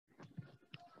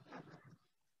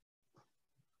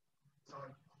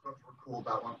called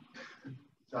that one.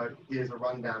 So here's a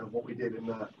rundown of what we did in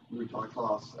the Muay Thai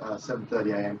class,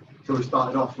 7:30 a.m. So we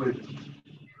started off with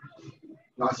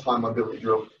nice high mobility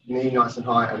drill, knee nice and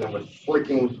high, and then we're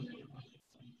flicking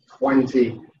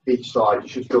 20 each side. You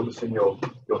should feel this in your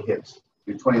hips.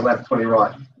 Do 20 left, 20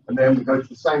 right. And then we go to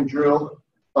the same drill,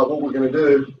 but what we're going to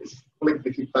do is flick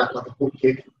the kick back like a hook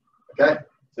kick, okay?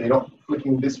 So you're not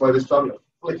flicking this way this time, you're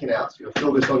flicking out. So you'll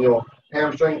feel this on your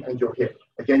hamstring and your hip.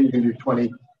 Again, you can do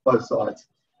 20 both sides.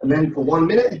 And then for 1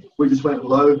 minute, we just went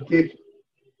low kick,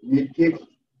 mid kick,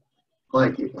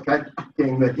 high kick, okay?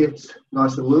 Getting the hips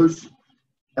nice and loose,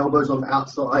 elbows on the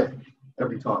outside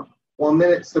every time. 1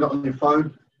 minute, set it on your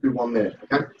phone, do 1 minute,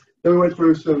 okay? Then we went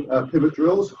through some pivot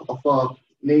drills off our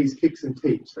knees, kicks, and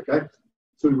teeps, okay?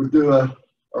 So we would do a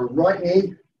right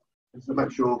knee, just to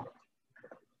make sure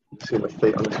you can see my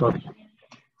feet on this one.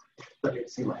 Let me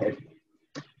see my head.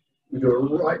 We do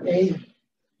a right knee,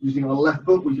 using our left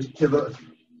foot, we just pivot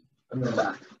and then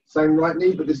back. Same right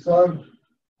knee, but this time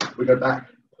we go back,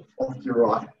 off to your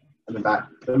right, and then back.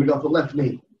 Then we go for left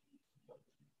knee.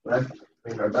 Left,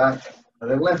 then go back, and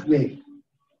then left knee.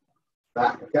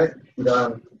 Back, okay? We've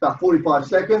done about 45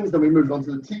 seconds, then we moved on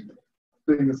to the teep,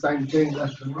 doing the same thing,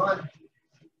 left and right.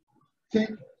 Teep,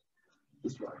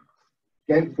 this way.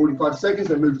 Again, 45 seconds,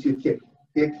 then move to your kick.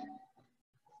 Kick,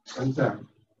 and turn.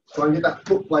 Try and get that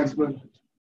foot placement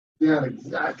down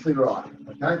exactly right,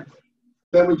 okay?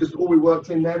 Then we just, all we worked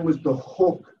in then was the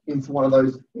hook into one of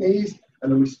those knees,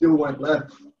 and then we still went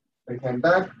left, then came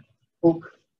back,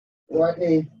 hook, right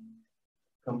knee,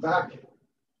 come back,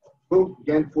 boom,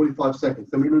 again, 45 seconds.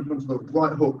 Then we moved on to the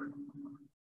right hook,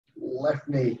 left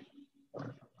knee,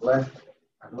 left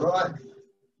and right,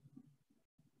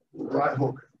 right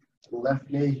hook, left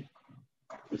knee,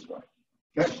 this way,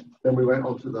 okay? Then we went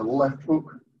on to the left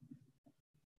hook,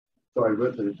 sorry, we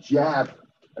went to the jab,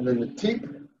 and then the teep,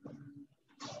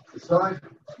 this side,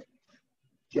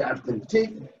 jab, then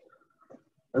teep,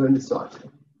 and then this side,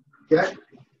 okay?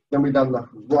 Then we've done the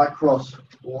right cross,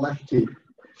 left teep,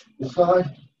 this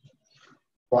side,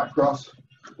 right cross,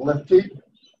 left teep,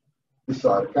 this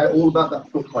side, okay? All about that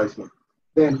foot placement.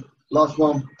 Then, last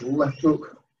one, left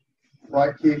hook,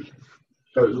 right kick,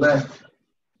 go left,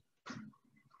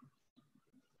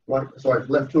 right, sorry,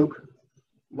 left hook,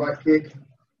 right kick,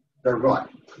 go right,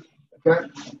 okay?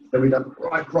 Then we've done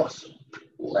right cross,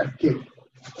 left kick,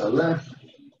 go left,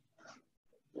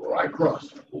 right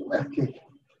cross, left kick,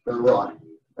 go right,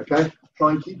 okay?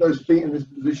 Try and keep those feet in this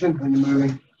position when you're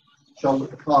moving shoulder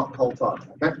to calf the whole time,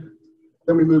 okay?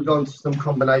 Then we moved on to some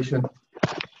combination.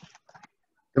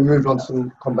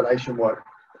 Work.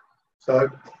 So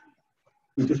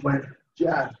we just went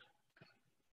jab,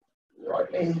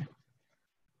 right knee,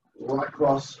 right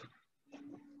cross,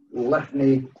 left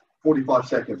knee, 45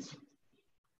 seconds.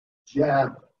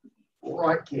 Jab,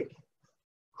 right kick,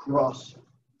 cross,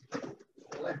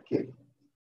 left kick,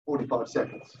 45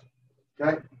 seconds.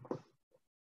 Okay?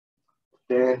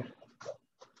 Then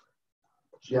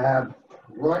jab,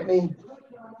 right knee,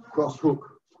 cross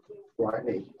hook, right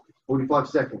knee, 45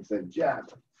 seconds. Then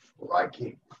jab, right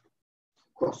kick,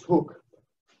 cross hook,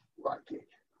 right kick.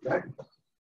 Okay?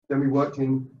 Then we worked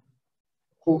in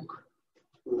hook,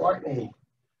 right knee,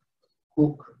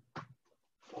 hook,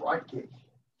 right kick.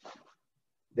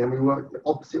 Then we worked the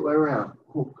opposite way around.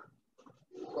 Hook,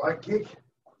 right kick,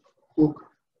 hook,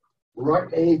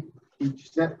 right knee,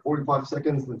 each set, 45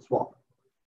 seconds, then swap.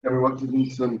 Then we worked in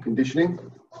some conditioning.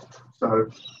 So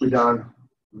we done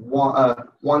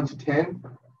 1 to 10,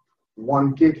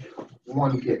 1 kick,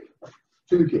 1 kick,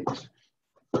 2 kicks,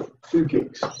 2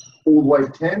 kicks, all the way to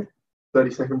 10,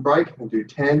 30-second break, and do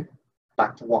 10,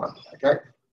 back to 1, okay?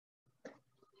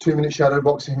 2-minute shadow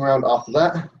boxing round after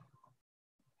that.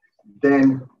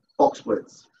 Then box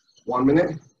splits, 1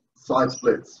 minute, side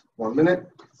splits, 1 minute,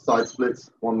 side splits,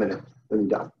 1 minute, then you're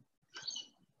done.